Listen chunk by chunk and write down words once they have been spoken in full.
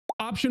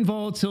Option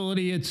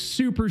volatility, it's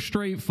super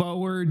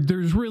straightforward.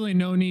 There's really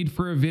no need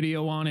for a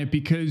video on it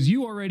because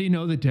you already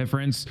know the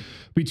difference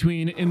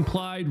between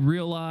implied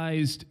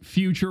realized,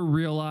 future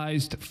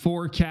realized,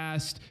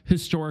 forecast,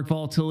 historic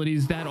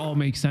volatilities. That all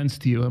makes sense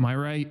to you, am I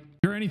right?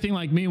 If you're anything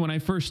like me, when I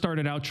first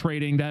started out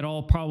trading, that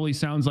all probably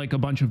sounds like a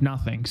bunch of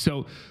nothing.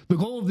 So the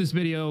goal of this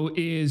video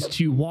is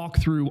to walk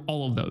through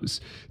all of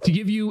those, to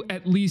give you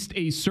at least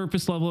a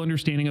surface level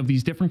understanding of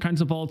these different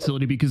kinds of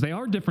volatility, because they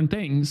are different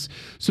things,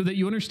 so that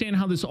you understand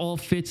how this all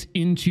fits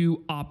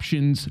into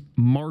options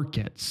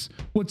markets.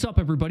 What's up,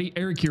 everybody?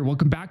 Eric here.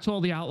 Welcome back to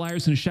All the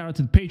Outliers, and a shout out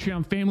to the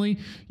Patreon family.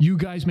 You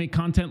guys make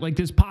content like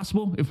this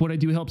possible. If what I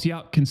do helps you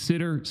out,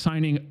 consider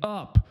signing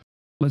up.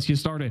 Let's get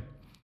started.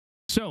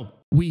 So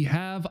we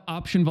have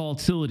option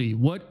volatility.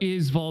 What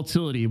is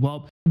volatility?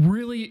 Well,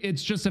 really,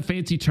 it's just a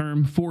fancy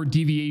term for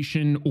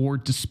deviation or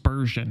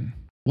dispersion.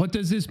 What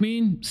does this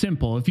mean?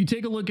 Simple. If you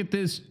take a look at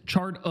this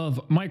chart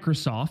of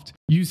Microsoft,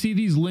 you see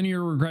these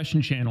linear regression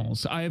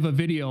channels. I have a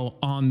video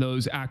on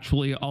those,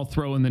 actually. I'll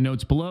throw in the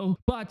notes below.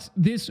 But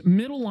this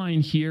middle line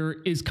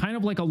here is kind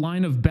of like a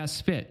line of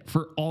best fit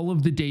for all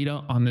of the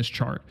data on this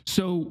chart.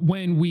 So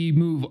when we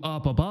move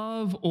up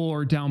above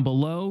or down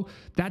below,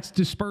 that's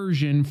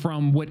dispersion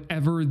from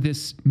whatever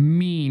this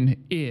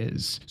mean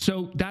is.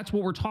 So that's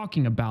what we're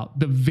talking about,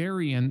 the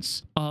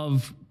variance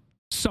of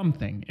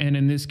something. And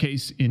in this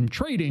case, in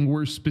trading,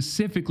 we're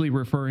specifically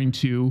referring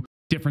to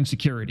different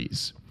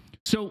securities.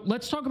 So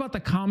let's talk about the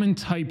common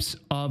types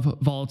of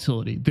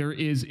volatility. There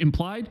is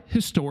implied,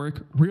 historic,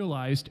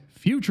 realized,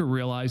 future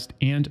realized,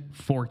 and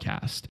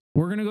forecast.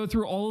 We're going to go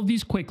through all of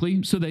these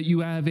quickly so that you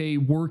have a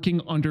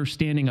working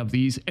understanding of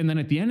these. And then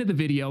at the end of the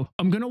video,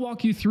 I'm going to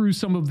walk you through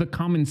some of the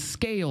common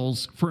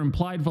scales for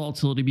implied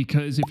volatility,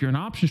 because if you're an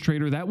options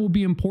trader, that will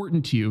be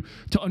important to you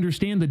to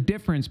understand the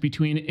difference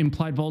between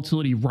implied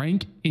volatility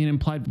rank and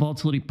implied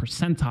volatility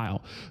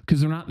percentile,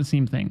 because they're not the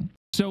same thing.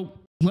 So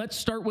let's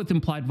start with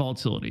implied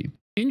volatility.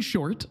 In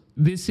short,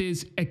 this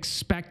is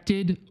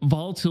expected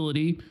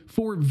volatility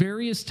for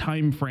various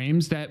time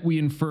frames that we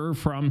infer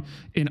from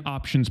an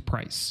options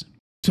price.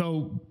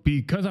 So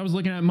because I was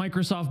looking at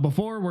Microsoft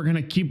before, we're going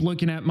to keep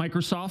looking at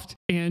Microsoft,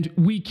 and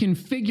we can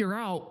figure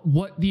out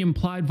what the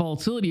implied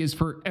volatility is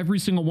for every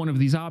single one of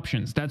these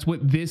options. That's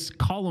what this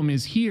column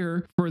is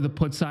here for the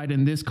put side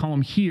and this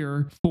column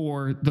here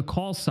for the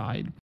call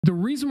side. The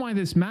reason why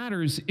this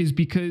matters is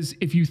because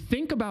if you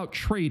think about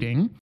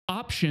trading,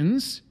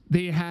 options,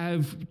 they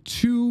have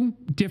two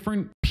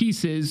different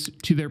pieces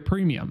to their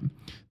premium.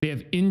 They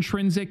have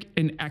intrinsic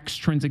and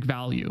extrinsic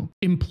value.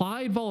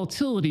 Implied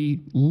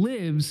volatility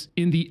lives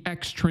in the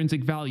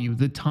extrinsic value,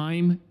 the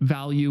time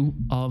value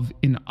of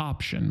an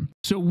option.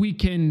 So we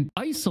can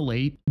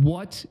isolate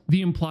what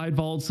the implied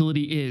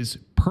volatility is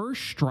per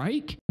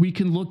strike. We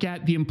can look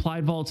at the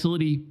implied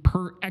volatility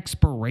per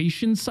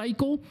expiration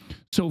cycle.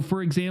 So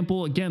for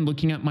example, again,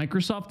 looking at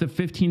Microsoft, the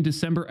 15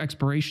 December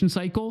expiration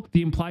cycle,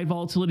 the implied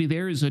volatility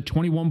there is a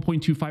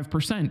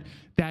 21.25%.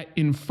 That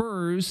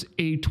infers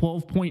a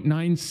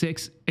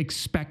 12.96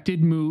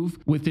 expected move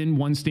within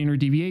one standard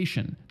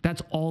deviation.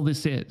 That's all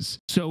this is.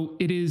 So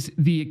it is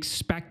the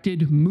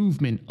expected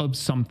movement of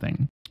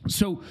something.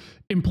 So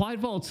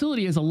implied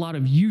volatility has a lot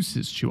of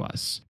uses to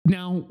us.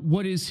 Now,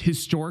 what is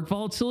historic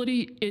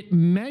volatility? It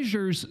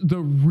measures the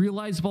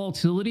realized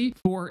volatility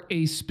for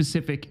a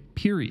specific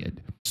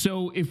period.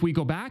 So if we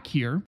go back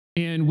here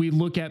and we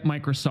look at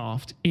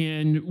Microsoft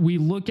and we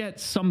look at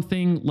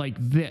something like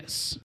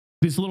this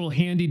little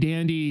handy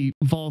dandy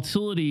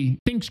volatility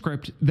think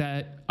script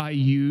that I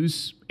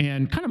use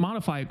and kind of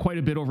modify it quite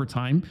a bit over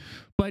time.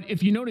 But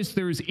if you notice,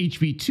 there's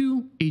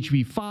HV2,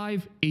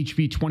 HV5,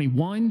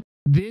 HV21.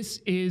 This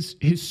is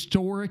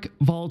historic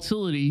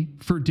volatility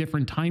for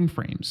different time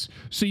frames.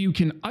 So you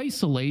can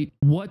isolate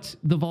what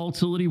the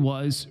volatility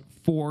was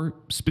for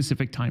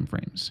specific time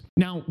frames.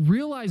 Now,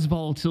 realized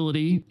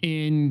volatility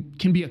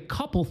can be a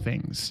couple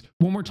things.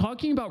 When we're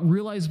talking about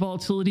realized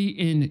volatility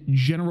in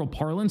general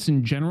parlance,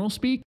 in general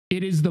speak,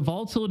 it is the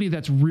volatility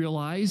that's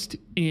realized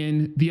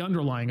in the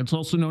underlying. It's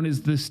also known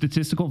as the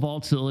statistical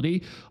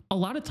volatility. A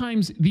lot of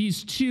times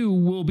these two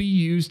will be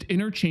used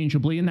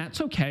interchangeably, and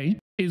that's okay,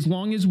 as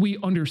long as we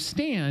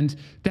understand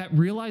that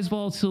realized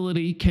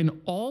volatility can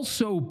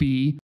also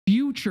be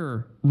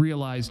future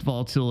realized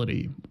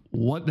volatility.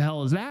 What the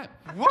hell is that?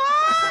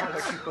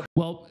 What?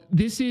 Well,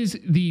 this is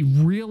the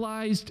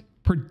realized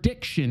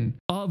prediction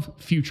of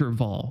future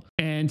vol.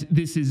 And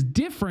this is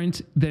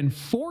different than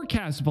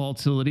forecast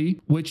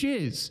volatility, which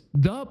is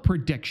the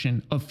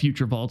prediction of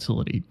future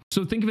volatility.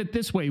 So think of it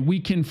this way. We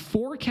can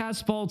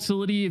forecast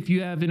volatility. If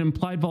you have an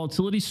implied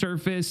volatility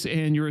surface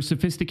and you're a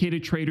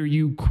sophisticated trader,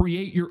 you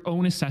create your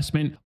own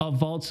assessment of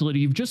volatility.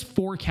 You've just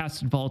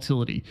forecasted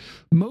volatility.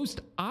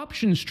 Most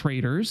options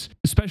traders,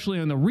 especially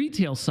on the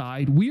retail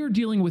side, we are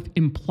dealing with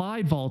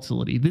implied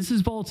volatility. This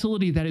is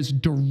volatility that is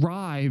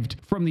derived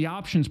from the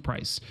options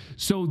price.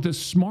 So the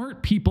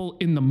smart people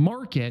in the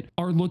market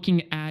are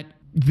looking at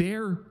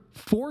their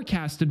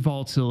forecasted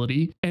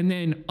volatility, and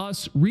then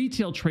us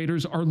retail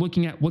traders are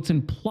looking at what's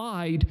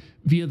implied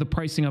via the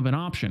pricing of an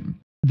option.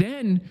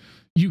 Then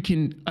You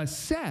can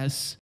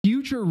assess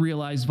future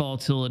realized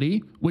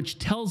volatility, which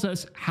tells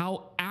us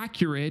how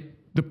accurate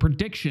the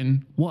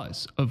prediction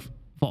was of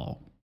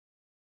vol.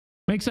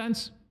 Make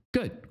sense?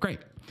 Good, great.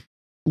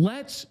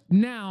 Let's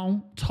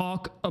now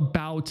talk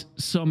about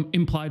some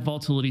implied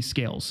volatility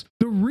scales.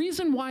 The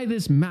reason why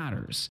this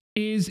matters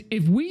is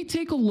if we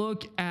take a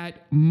look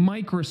at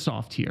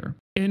Microsoft here,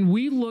 and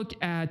we look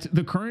at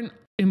the current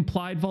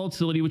implied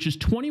volatility, which is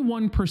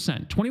 21%,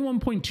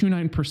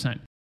 21.29%,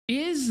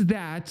 is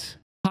that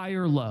high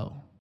or low?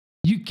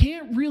 You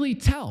can't really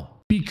tell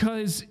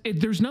because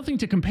there's nothing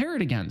to compare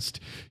it against.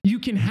 You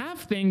can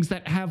have things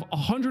that have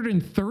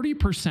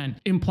 130%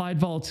 implied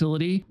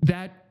volatility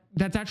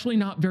that's actually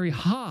not very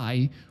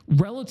high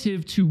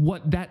relative to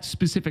what that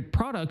specific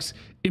product's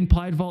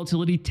implied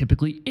volatility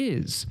typically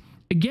is.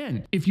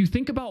 Again, if you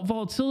think about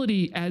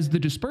volatility as the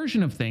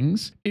dispersion of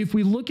things, if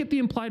we look at the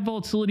implied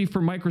volatility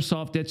for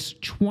Microsoft, it's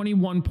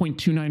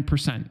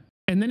 21.29%.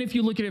 And then if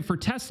you look at it for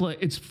Tesla,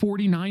 it's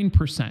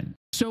 49%.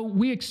 So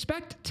we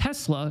expect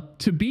Tesla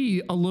to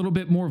be a little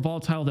bit more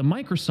volatile than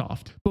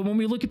Microsoft. But when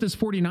we look at this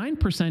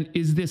 49%,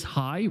 is this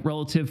high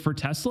relative for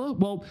Tesla?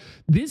 Well,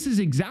 this is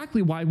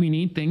exactly why we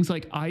need things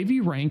like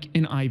IV rank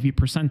and IV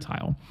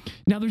percentile.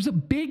 Now, there's a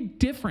big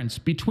difference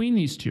between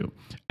these two.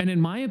 And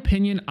in my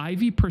opinion,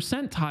 IV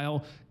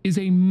percentile is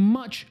a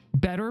much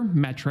better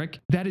metric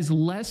that is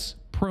less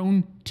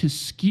prone to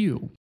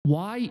skew.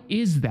 Why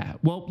is that?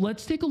 Well,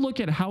 let's take a look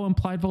at how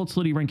implied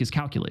volatility rank is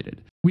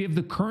calculated. We have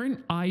the current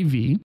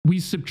IV, we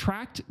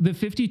subtract the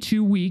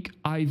 52-week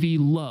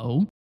IV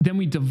low, then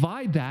we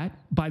divide that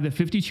by the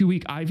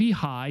 52-week IV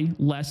high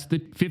less the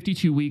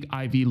 52-week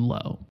IV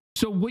low.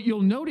 So what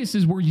you'll notice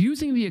is we're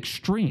using the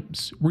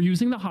extremes. We're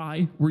using the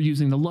high, we're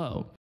using the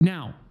low.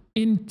 Now,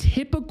 in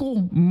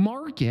typical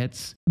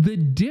markets, the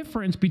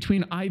difference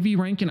between IV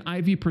rank and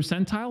IV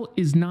percentile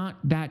is not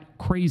that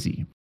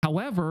crazy.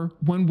 However,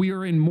 when we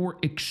are in more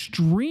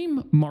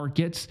extreme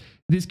markets,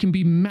 this can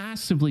be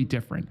massively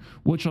different,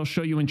 which I'll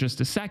show you in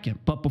just a second.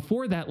 But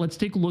before that, let's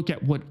take a look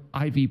at what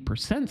IV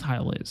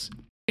percentile is.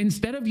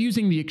 Instead of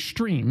using the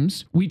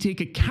extremes, we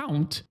take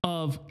account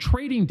of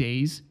trading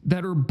days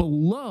that are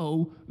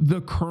below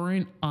the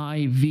current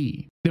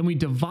IV. Then we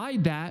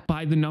divide that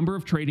by the number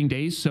of trading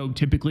days. So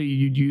typically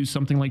you'd use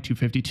something like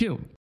 252.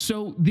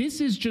 So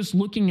this is just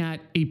looking at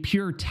a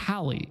pure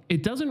tally.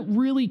 It doesn't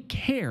really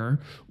care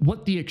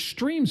what the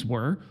extremes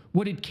were.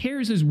 What it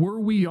cares is where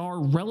we are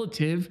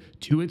relative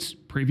to its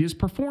previous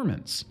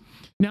performance.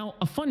 Now,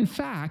 a fun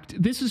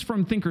fact, this is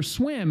from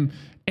Thinkorswim,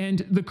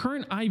 and the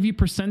current IV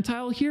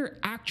percentile here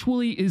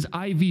actually is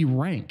IV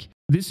rank.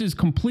 This is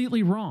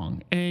completely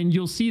wrong, and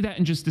you'll see that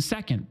in just a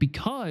second,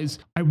 because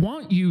I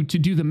want you to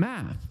do the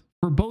math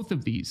for both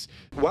of these.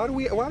 Why do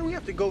we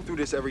have to go through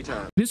this every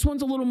time? This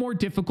one's a little more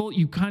difficult.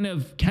 You kind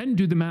of can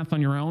do the math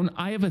on your own.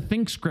 I have a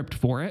think script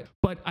for it,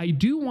 but I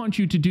do want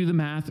you to do the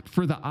math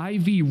for the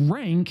IV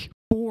rank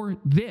for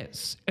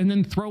this, and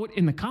then throw it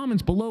in the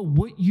comments below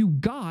what you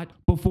got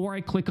before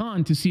I click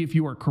on to see if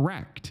you are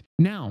correct.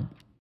 Now,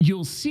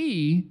 you'll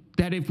see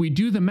that if we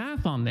do the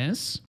math on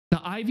this,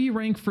 the IV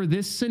rank for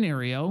this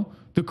scenario,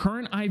 the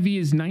current IV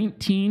is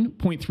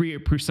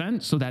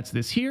 19.38%, so that's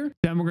this here.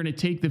 Then we're going to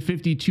take the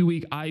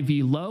 52-week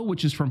IV low,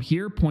 which is from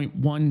here,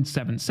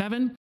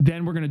 0.177.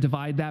 Then we're going to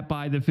divide that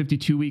by the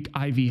 52-week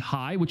IV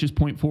high, which is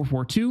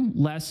 0.442,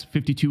 less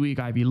 52-week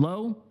IV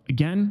low,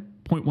 again,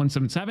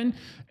 0.177,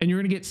 and you're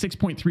going to get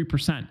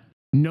 6.3%.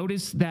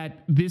 Notice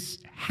that this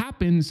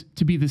happens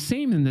to be the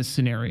same in this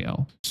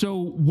scenario. So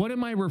what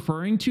am I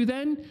referring to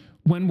then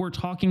when we're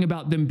talking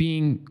about them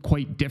being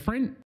quite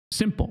different?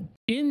 Simple.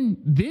 In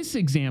this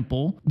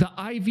example, the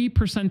IV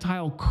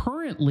percentile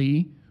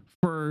currently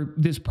for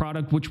this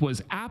product, which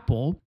was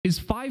Apple, is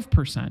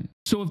 5%.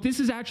 So if this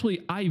is actually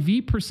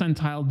IV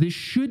percentile, this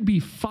should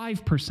be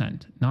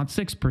 5%, not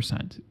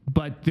 6%.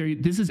 But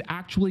this is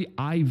actually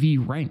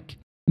IV rank.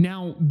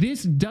 Now,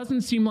 this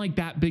doesn't seem like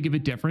that big of a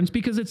difference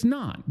because it's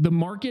not. The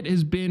market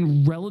has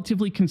been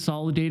relatively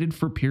consolidated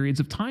for periods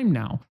of time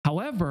now.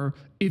 However,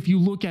 if you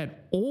look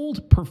at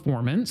old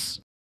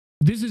performance,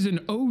 this is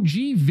an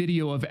OG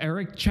video of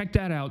Eric. Check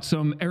that out.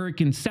 Some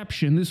Eric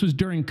Inception. This was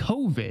during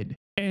COVID.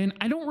 And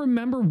I don't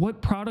remember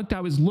what product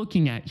I was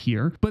looking at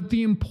here, but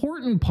the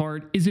important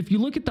part is if you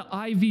look at the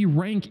IV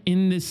rank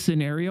in this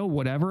scenario,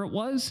 whatever it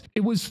was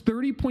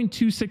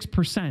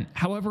 30.26%.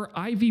 However,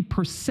 IV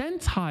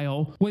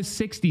percentile was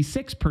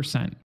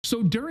 66%.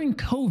 So during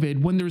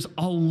COVID, when there's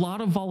a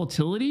lot of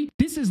volatility,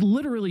 this is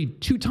literally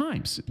 2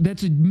 times.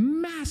 That's a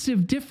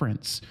massive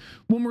difference.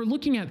 When we're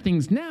looking at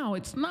things now,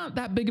 it's not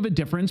that big of a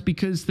difference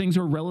because things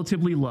are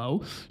relatively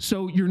low.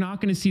 So you're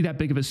not going to see that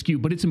big of a skew,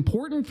 but it's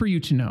important for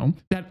you to know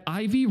that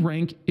IV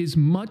rank is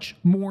much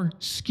more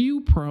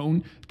skew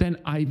prone than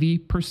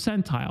IV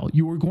percentile.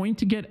 You are going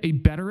to get a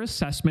better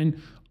assessment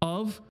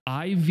of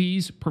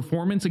IV's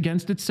performance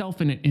against itself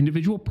in an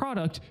individual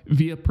product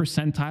via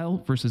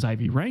percentile versus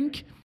IV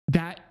rank.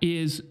 That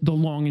is the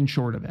long and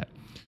short of it.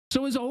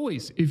 So as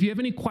always, if you have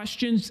any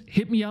questions,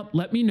 hit me up,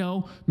 let me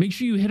know. Make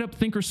sure you hit up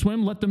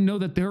Thinkorswim, let them know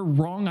that they're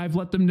wrong. I've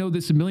let them know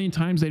this a million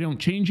times. They don't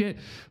change it,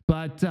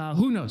 but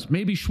who knows?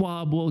 Maybe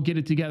Schwab will get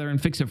it together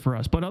and fix it for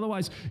us. But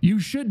otherwise, you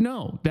should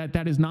know that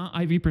that is not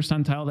IV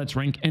percentile, that's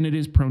rank, and it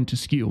is prone to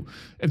skew.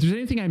 If there's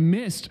anything I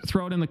missed,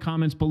 throw it in the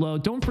comments below.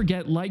 Don't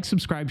forget, like,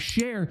 subscribe,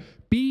 share,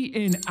 be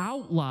an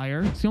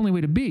outlier. It's the only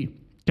way to be.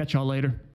 Catch y'all later.